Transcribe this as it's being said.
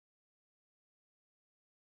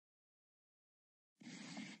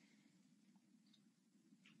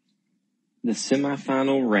The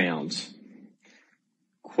semifinal rounds.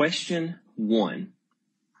 Question 1.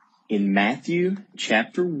 In Matthew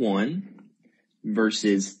chapter 1,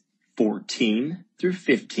 verses 14 through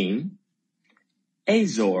 15,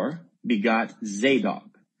 Azor begot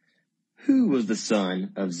Zadok. Who was the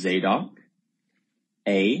son of Zadok?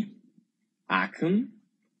 A. Achim,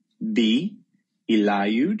 B.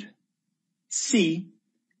 Eliud, C.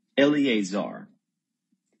 Eleazar.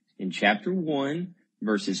 In chapter 1,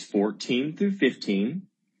 verses 14 through 15,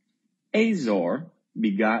 Azor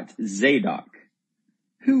begot Zadok.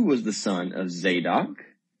 Who was the son of Zadok?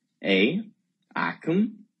 A.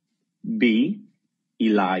 Achim, B.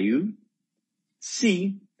 Eliud,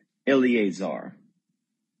 C. Eleazar.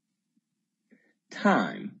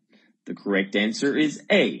 Time. The correct answer is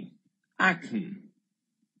A. Achim.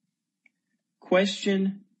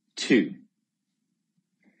 Question 2.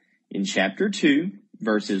 In chapter 2,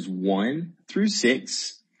 verses 1 through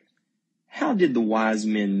 6, how did the wise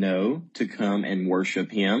men know to come and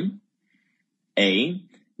worship him? A.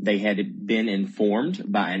 They had been informed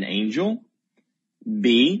by an angel.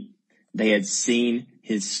 B. They had seen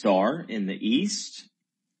his star in the east.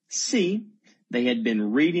 C. They had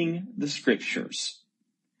been reading the scriptures.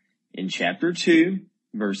 In chapter 2,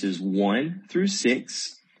 verses 1 through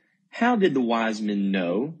 6, how did the wise men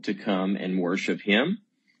know to come and worship him?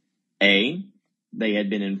 A. They had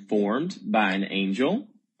been informed by an angel.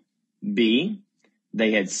 B.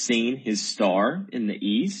 They had seen his star in the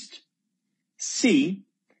east. C.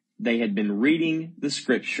 They had been reading the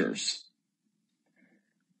scriptures.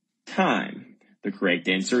 Time. The correct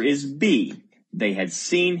answer is B. They had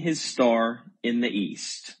seen his star in the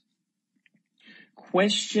east.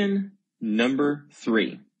 Question number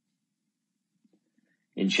 3.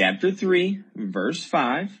 In chapter 3, verse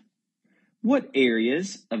 5, what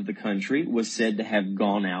areas of the country was said to have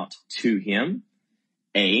gone out to him?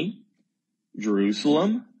 A.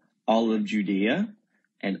 Jerusalem, all of Judea,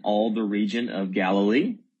 and all the region of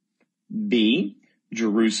Galilee. B.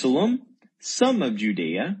 Jerusalem, some of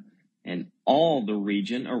Judea, and all the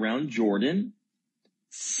region around Jordan.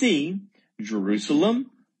 C.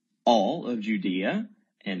 Jerusalem, all of Judea,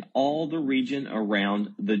 and all the region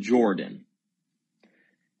around the Jordan.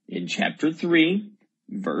 In chapter 3,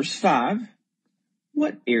 verse 5,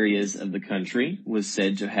 what areas of the country was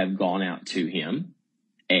said to have gone out to him?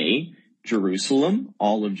 A. Jerusalem,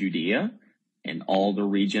 all of Judea, and all the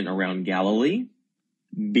region around Galilee.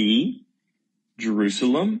 B.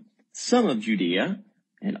 Jerusalem, some of Judea,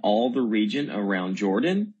 and all the region around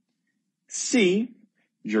Jordan. C.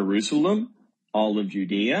 Jerusalem, all of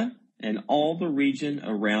Judea, and all the region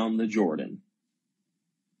around the Jordan.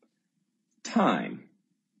 Time.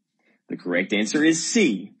 The correct answer is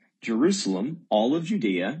C. Jerusalem, all of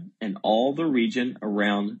Judea, and all the region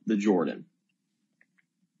around the Jordan.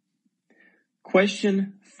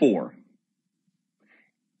 Question 4.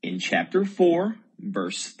 In chapter 4,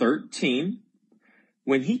 verse 13,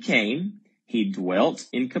 when he came, he dwelt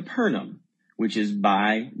in Capernaum, which is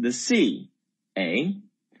by the sea. A.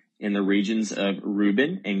 In the regions of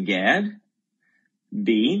Reuben and Gad.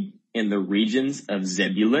 B. In the regions of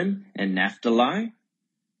Zebulun and Naphtali.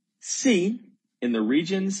 C. In the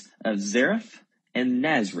regions of Zareph and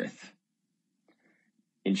Nazareth.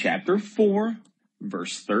 In chapter 4,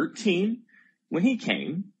 verse 13, when he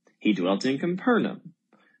came, he dwelt in Capernaum,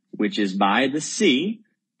 which is by the sea.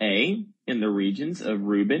 A. In the regions of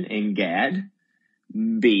Reuben and Gad.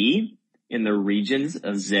 B. In the regions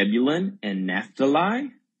of Zebulun and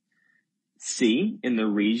Naphtali. C. In the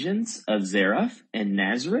regions of Zareph and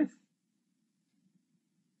Nazareth.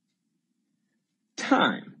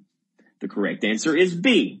 Time. The correct answer is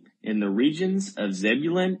B. In the regions of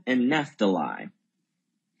Zebulun and Naphtali.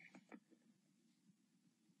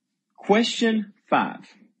 Question 5.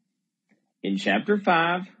 In chapter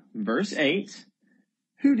 5, verse 8,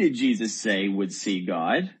 who did Jesus say would see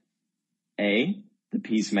God? A. The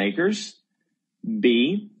peacemakers.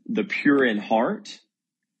 B. The pure in heart.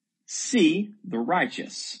 C. The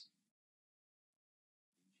righteous.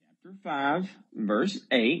 Chapter 5, verse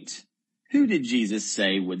 8, who did Jesus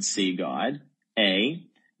say would see God? A.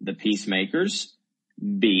 The peacemakers.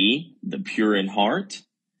 B. The pure in heart.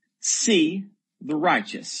 C. The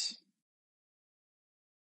righteous.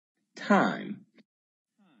 Time.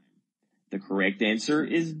 The correct answer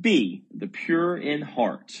is B. The pure in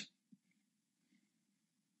heart.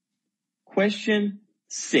 Question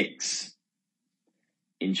 6.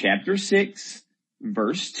 In chapter 6,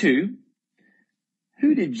 verse 2,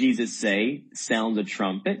 who did Jesus say sound the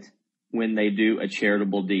trumpet when they do a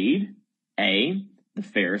charitable deed? A. The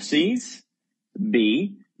Pharisees.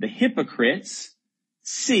 B. The hypocrites.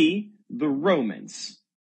 C. The Romans.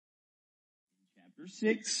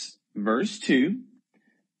 6, verse 2.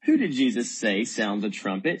 Who did Jesus say sounds a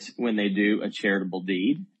trumpet when they do a charitable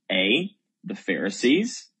deed? A, the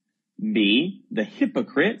Pharisees. B, the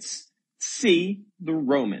hypocrites. C, the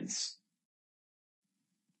Romans.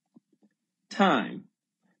 Time.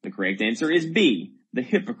 The correct answer is B, the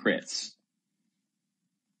hypocrites.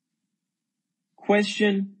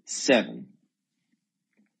 Question 7.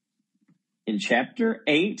 In chapter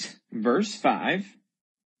 8, verse 5,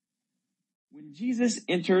 when Jesus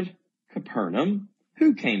entered Capernaum,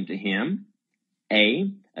 who came to him?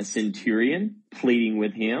 A centurion pleading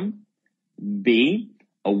with him. B,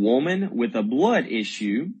 a woman with a blood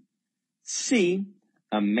issue. C,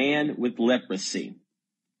 a man with leprosy.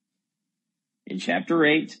 In chapter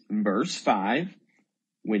 8, verse 5,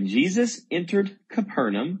 when Jesus entered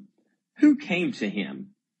Capernaum, who came to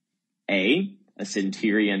him? A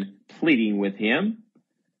centurion pleading with him.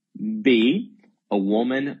 B, a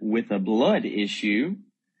woman with a blood issue.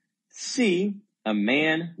 C, a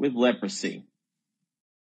man with leprosy.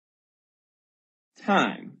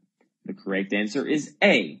 Time. The correct answer is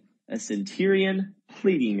A, a centurion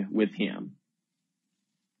pleading with him.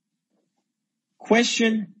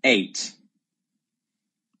 Question 8.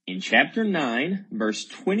 In chapter 9, verse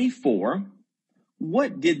 24,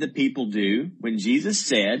 what did the people do when Jesus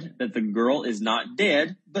said that the girl is not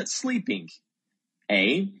dead, but sleeping?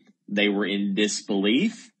 A, they were in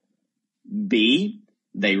disbelief. B,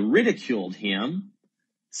 they ridiculed him.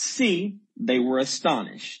 C, they were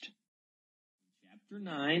astonished. Chapter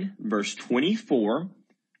 9, verse 24,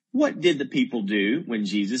 what did the people do when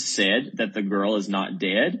Jesus said that the girl is not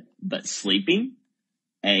dead, but sleeping?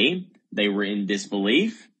 A, they were in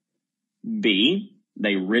disbelief. B,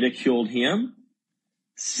 they ridiculed him.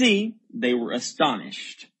 C, they were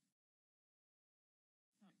astonished.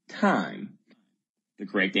 Time. The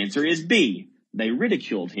correct answer is B, they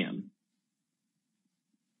ridiculed him.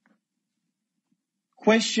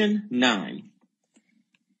 Question 9.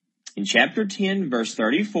 In chapter 10, verse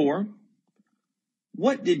 34,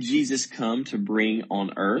 what did Jesus come to bring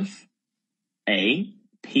on earth? A,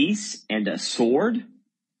 peace and a sword.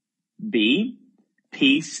 B,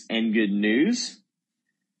 peace and good news.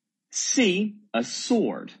 C, a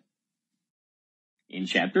sword. In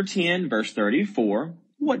chapter 10, verse 34,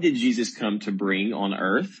 what did Jesus come to bring on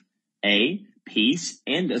earth? A, peace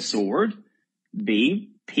and a sword.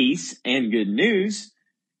 B, peace and good news.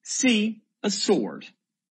 C, a sword.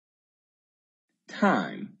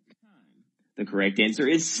 Time. The correct answer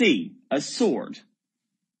is C, a sword.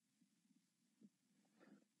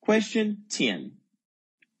 Question 10.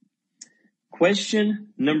 Question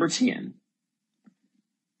number 10.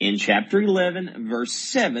 In chapter 11, verse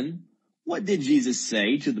 7, what did Jesus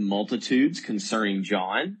say to the multitudes concerning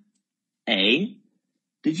John? A,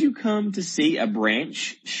 did you come to see a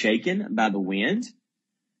branch shaken by the wind?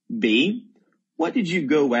 B, what did you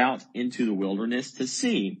go out into the wilderness to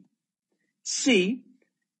see? C,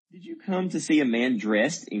 did you come to see a man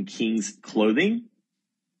dressed in king's clothing?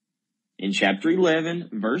 In chapter 11,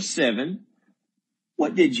 verse 7,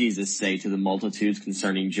 what did Jesus say to the multitudes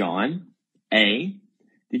concerning John? A,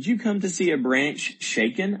 did you come to see a branch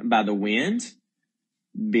shaken by the wind?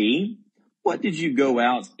 B, what did you go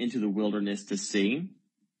out into the wilderness to see?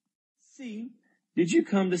 C, did you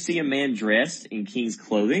come to see a man dressed in king's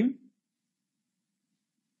clothing?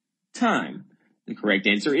 Time. The correct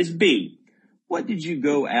answer is B. What did you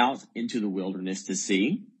go out into the wilderness to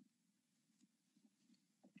see?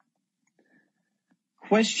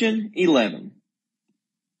 Question 11.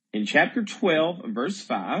 In chapter 12, verse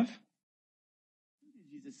 5, what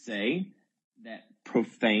did Jesus say that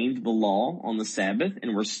profaned the law on the Sabbath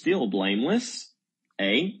and were still blameless?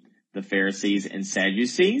 A, the Pharisees and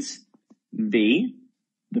Sadducees. B,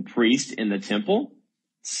 the priest in the temple.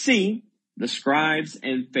 C, the scribes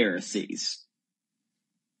and Pharisees.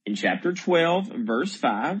 In chapter 12, verse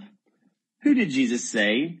 5, who did Jesus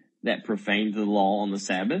say that profaned the law on the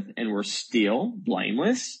Sabbath and were still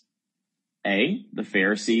blameless? A, the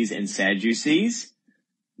Pharisees and Sadducees.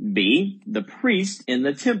 B, the priest in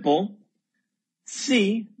the temple.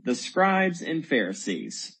 C, the scribes and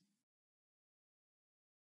Pharisees.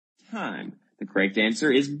 Time. The correct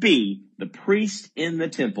answer is B, the priest in the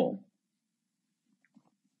temple.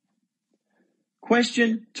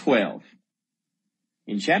 Question 12.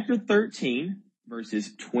 In chapter 13,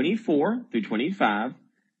 verses 24 through 25,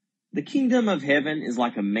 the kingdom of heaven is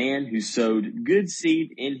like a man who sowed good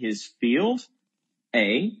seed in his field.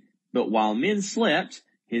 A, but while men slept,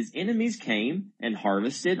 his enemies came and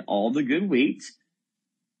harvested all the good wheat.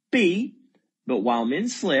 B, but while men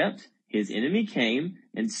slept, his enemy came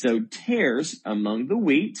and sowed tares among the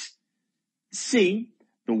wheat. C,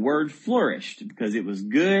 the word flourished because it was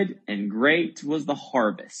good and great was the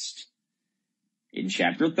harvest. In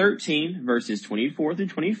chapter 13, verses 24 through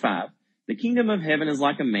 25, the kingdom of heaven is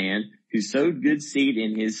like a man who sowed good seed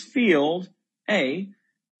in his field. A,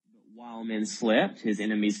 while men slept, his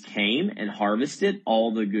enemies came and harvested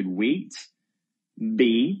all the good wheat.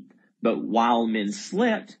 B, but while men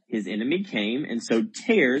slept, his enemy came and sowed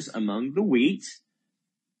tares among the wheat.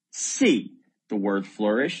 C, the word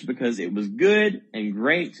flourished because it was good and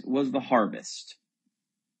great was the harvest.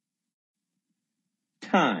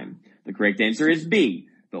 Time. The correct answer is B,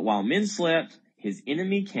 but while men slept, his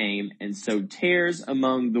enemy came and sowed tares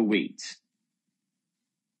among the wheat.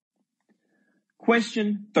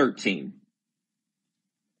 Question 13.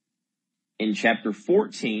 In chapter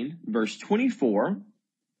 14, verse 24,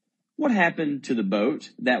 what happened to the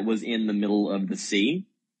boat that was in the middle of the sea?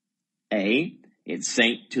 A, it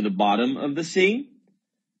sank to the bottom of the sea.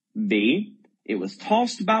 B, it was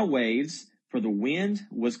tossed by waves, for the wind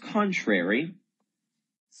was contrary.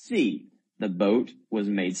 C, the boat was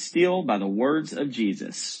made still by the words of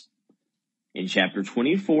Jesus. In chapter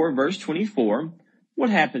 24, verse 24, what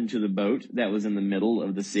happened to the boat that was in the middle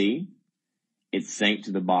of the sea? It sank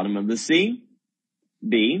to the bottom of the sea.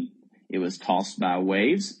 B, it was tossed by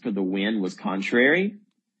waves, for the wind was contrary.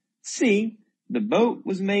 C, the boat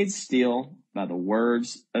was made still by the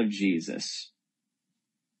words of Jesus.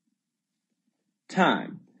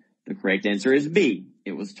 Time. The correct answer is B.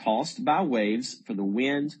 It was tossed by waves, for the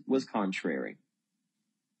wind was contrary.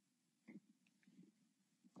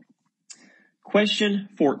 Question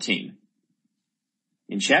 14.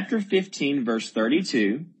 In chapter 15, verse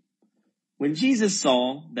 32, when Jesus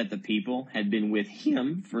saw that the people had been with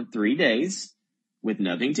him for 3 days with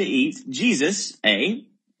nothing to eat, Jesus, A,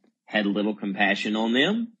 had little compassion on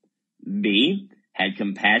them. B, had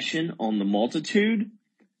compassion on the multitude.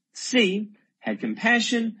 C, had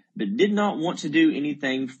compassion but did not want to do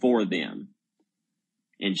anything for them.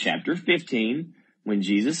 In chapter 15, when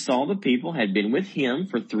Jesus saw the people had been with him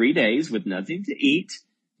for 3 days with nothing to eat,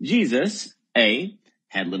 Jesus, A,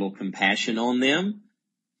 had little compassion on them.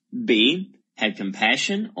 B, had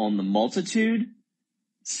compassion on the multitude.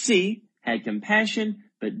 C, had compassion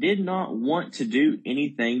but did not want to do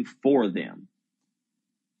anything for them.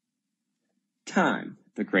 Time.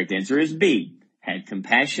 The correct answer is B, had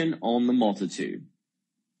compassion on the multitude.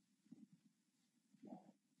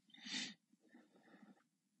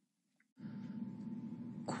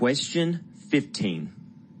 Question 15.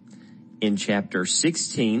 In chapter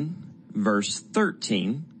 16, verse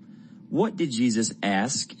 13, what did Jesus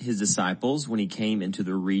ask his disciples when he came into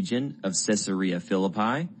the region of Caesarea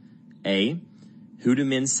Philippi? A, who do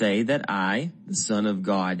men say that I, the Son of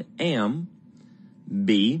God, am?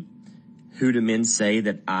 B, who do men say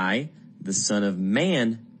that I, the Son of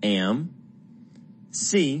Man, am?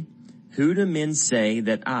 C, who do men say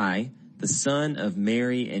that I, the son of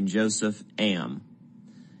Mary and Joseph, am?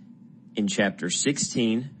 In chapter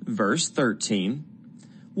 16, verse 13,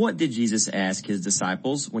 what did Jesus ask his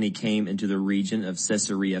disciples when he came into the region of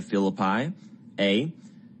Caesarea Philippi? A,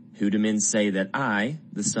 who do men say that I,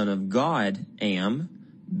 the Son of God, am?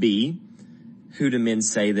 B, who do men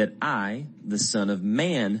say that I, the Son of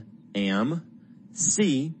Man, am?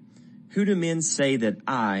 C, who do men say that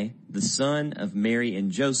I, the son of Mary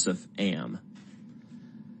and Joseph, am?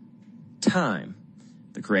 Time.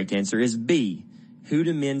 The correct answer is B. Who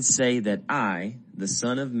do men say that I, the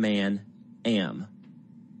Son of Man, am?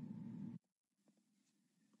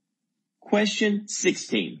 Question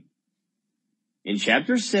 16. In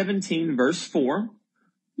chapter 17, verse 4,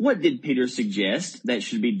 what did Peter suggest that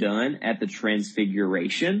should be done at the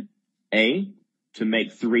transfiguration? A, to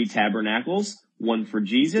make 3 tabernacles, one for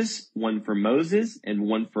Jesus, one for Moses, and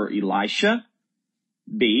one for Elisha.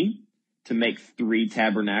 B, to make 3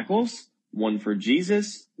 tabernacles, one for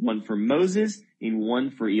Jesus, one for Moses, and one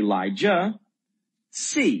for Elijah.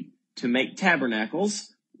 C, to make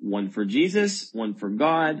tabernacles, one for Jesus, one for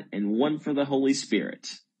God, and one for the Holy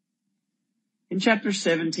Spirit. In chapter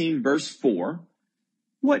 17, verse 4,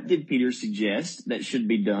 what did Peter suggest that should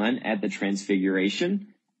be done at the transfiguration?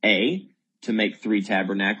 A, to make 3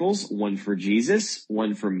 tabernacles, one for Jesus,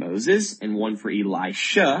 one for Moses, and one for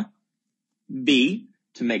Elisha. B,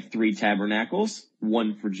 to make 3 tabernacles,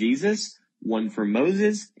 one for Jesus, one for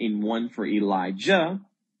Moses, and one for Elijah.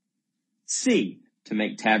 C, to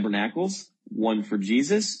make tabernacles, one for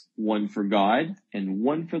Jesus, one for God, and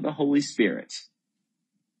one for the Holy Spirit.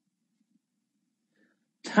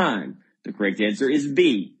 Time. The correct answer is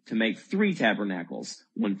B, to make 3 tabernacles,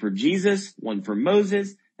 one for Jesus, one for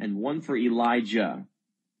Moses, and one for Elijah.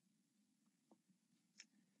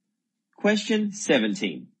 Question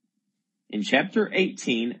 17. In chapter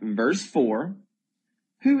 18, verse 4,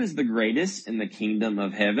 who is the greatest in the kingdom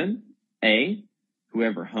of heaven? A,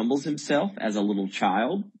 whoever humbles himself as a little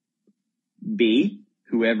child. B,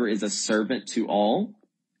 whoever is a servant to all.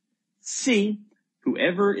 C,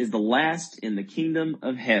 whoever is the last in the kingdom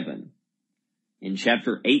of heaven. In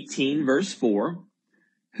chapter 18, verse 4,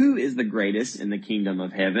 who is the greatest in the kingdom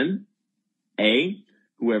of heaven? A,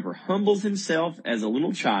 whoever humbles himself as a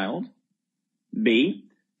little child. B,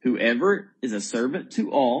 whoever is a servant to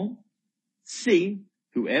all. C,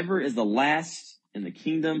 whoever is the last in the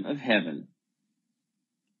kingdom of heaven.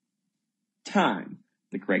 Time.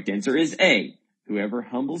 The correct answer is A, whoever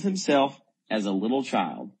humbles himself as a little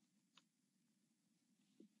child.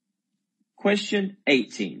 Question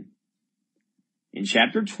 18. In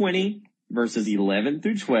chapter 20, verses 11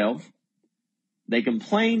 through 12, they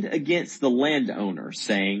complained against the landowner,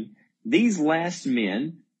 saying, "These last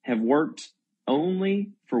men have worked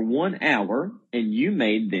only for 1 hour, and you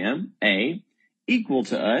made them, A, equal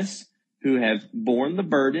to us, who have borne the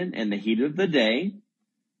burden and the heat of the day.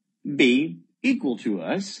 B, equal to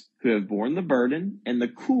us, who have borne the burden and the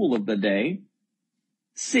cool of the day.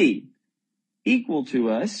 C, equal to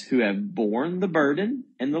us, who have borne the burden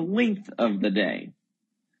and the length of the day."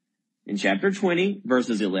 In chapter 20,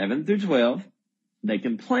 verses 11 through 12, they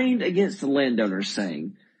complained against the landowners,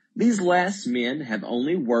 saying, "These last men have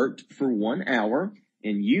only worked for 1 hour,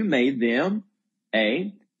 and you made them,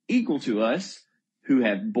 A, equal to us, who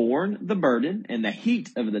have borne the burden and the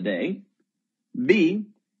heat of the day. B,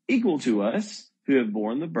 equal to us, who have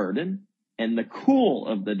borne the burden and the cool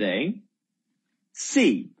of the day.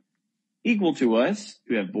 C, equal to us,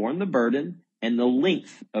 who have borne the burden and the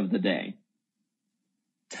length of the day."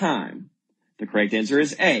 Time. The correct answer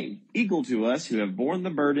is A, equal to us, who have borne the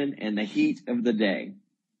burden and the heat of the day.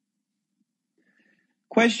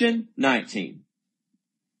 Question 19.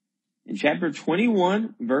 In chapter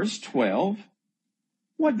 21, verse 12,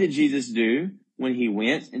 what did Jesus do when he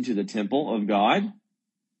went into the temple of God?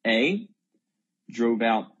 A, drove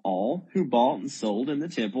out all who bought and sold in the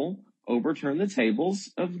temple, overturned the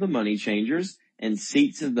tables of the money changers and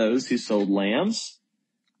seats of those who sold lambs.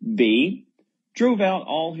 B, drove out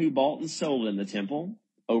all who bought and sold in the temple,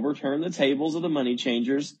 overturned the tables of the money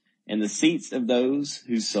changers and the seats of those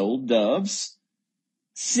who sold doves.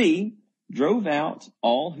 C, drove out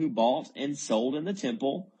all who bought and sold in the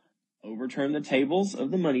temple, overturned the tables of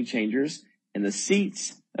the money changers and the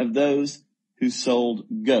seats of those who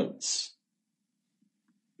sold goats.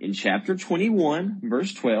 In chapter 21,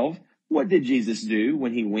 verse 12, what did Jesus do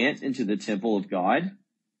when he went into the temple of God?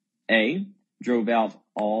 A, drove out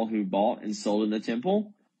all who bought and sold in the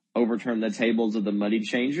temple, overturned the tables of the money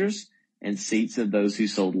changers and seats of those who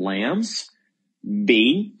sold lambs.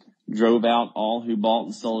 B, drove out all who bought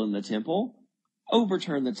and sold in the temple,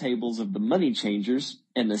 overturned the tables of the money changers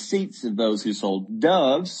and the seats of those who sold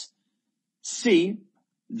doves. C,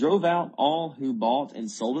 drove out all who bought and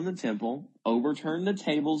sold in the temple, overturned the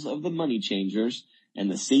tables of the money changers and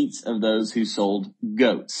the seats of those who sold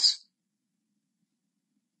goats.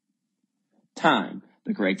 Time.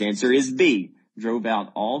 The correct answer is B, drove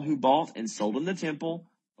out all who bought and sold in the temple,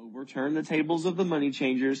 overturned the tables of the money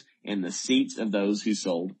changers and the seats of those who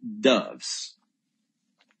sold doves.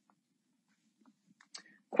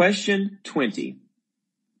 Question 20.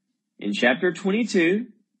 In chapter 22,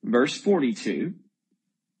 verse 42,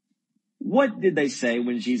 what did they say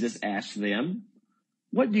when Jesus asked them,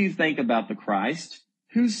 "What do you think about the Christ?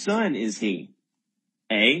 Whose son is he?"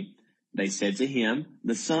 A, they said to him,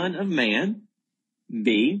 "The Son of Man."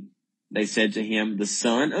 B, they said to him, "The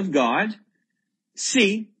Son of God."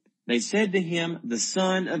 C, they said to him, "The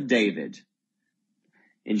Son of David."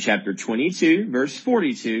 In chapter 22, verse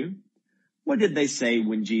 42, what did they say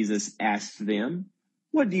when Jesus asked them,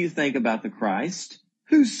 "What do you think about the Christ?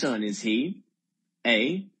 Whose son is he?"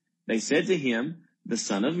 A, they said to him, "The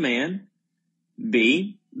Son of Man."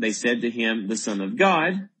 B, they said to him, "The Son of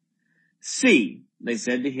God." C, they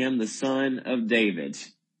said to him, "The Son of David."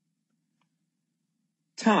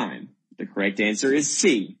 Time. The correct answer is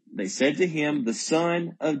C. They said to him, "The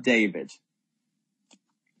Son of David."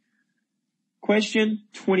 Question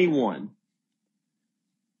 21.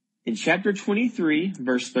 In chapter 23,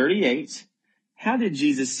 verse 38, how did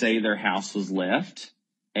Jesus say their house was left?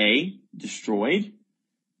 A, destroyed.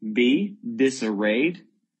 B, disarrayed.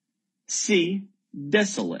 C,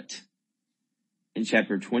 desolate. In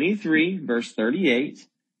chapter 23, verse 38,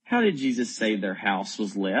 how did Jesus say their house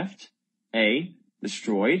was left? A,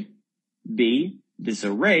 destroyed. B,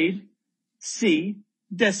 disarrayed. C,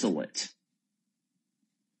 desolate.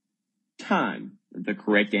 Time. The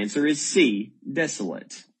correct answer is C,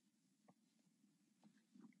 desolate.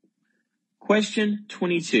 Question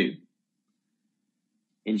 22.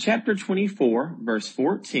 In chapter 24, verse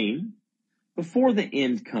 14, before the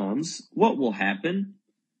end comes, what will happen?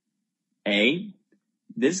 A.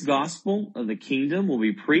 This gospel of the kingdom will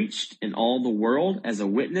be preached in all the world as a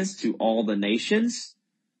witness to all the nations.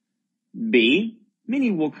 B.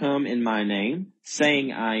 Many will come in my name,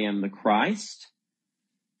 saying I am the Christ.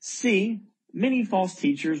 C. Many false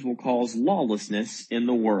teachers will cause lawlessness in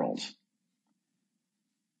the world.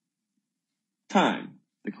 Time.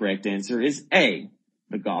 The correct answer is A.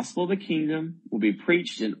 The gospel of the kingdom will be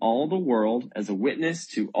preached in all the world as a witness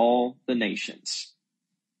to all the nations.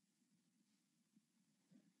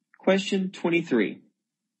 Question 23.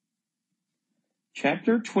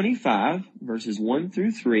 Chapter 25, verses 1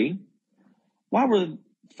 through 3. Why were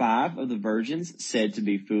 5 of the virgins said to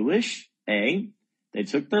be foolish? A. They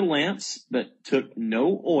took their lamps, but took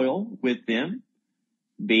no oil with them.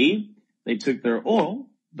 B. They took their oil,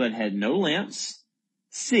 but had no lamps.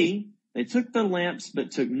 C. They took their lamps,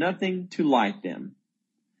 but took nothing to light them.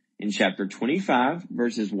 In chapter 25,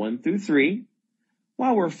 verses 1 through 3,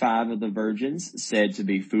 why were 5 of the virgins said to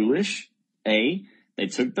be foolish? A. They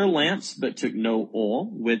took their lamps, but took no oil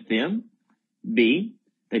with them. B.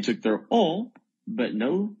 They took their oil, but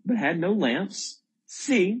had no lamps.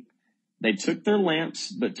 C. They took their lamps,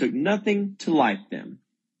 but took nothing to light them.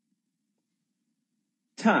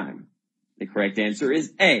 Time. The correct answer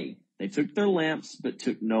is A. They took their lamps, but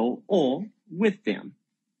took no oil with them.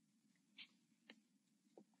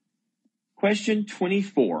 Question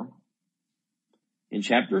 24. In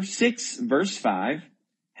chapter 6, verse 5,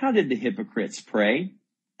 how did the hypocrites pray?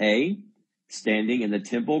 A. Standing in the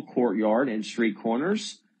temple courtyard and street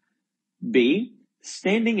corners. B.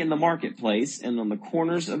 Standing in the marketplace and on the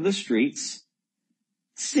corners of the streets.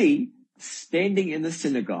 C. Standing in the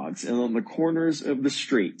synagogues and on the corners of the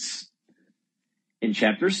streets. In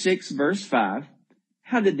chapter 6, verse 5,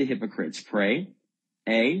 how did the hypocrites pray?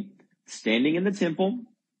 A. Standing in the temple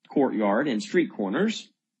courtyard and street corners.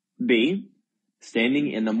 B.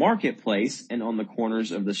 Standing in the marketplace and on the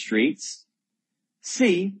corners of the streets.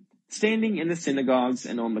 C. Standing in the synagogues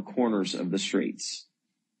and on the corners of the streets.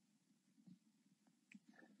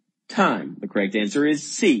 Time. The correct answer is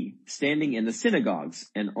C. Standing in the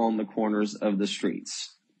synagogues and on the corners of the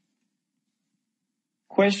streets.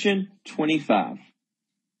 Question 25.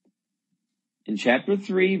 In chapter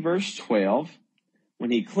 3, verse 12,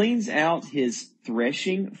 when he cleans out his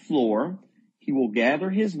threshing floor, he will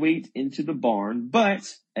gather his wheat into the barn, but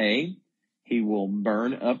A. He will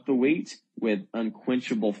burn up the wheat with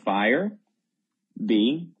unquenchable fire.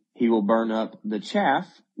 B. He will burn up the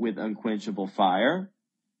chaff with unquenchable fire.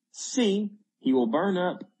 C. He will burn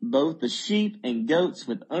up both the sheep and goats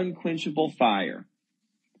with unquenchable fire.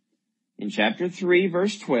 In chapter 3,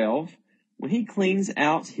 verse 12, when he cleans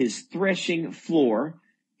out his threshing floor,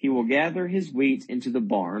 he will gather his wheat into the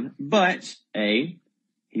barn, but A.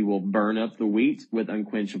 He will burn up the wheat with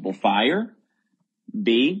unquenchable fire.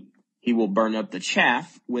 B. He will burn up the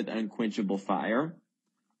chaff with unquenchable fire.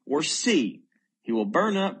 Or C. He will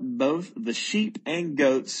burn up both the sheep and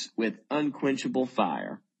goats with unquenchable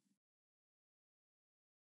fire.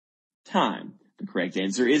 Time. The correct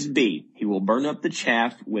answer is B. He will burn up the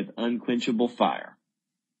chaff with unquenchable fire.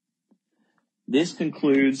 This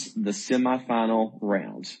concludes the semifinal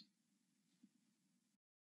round.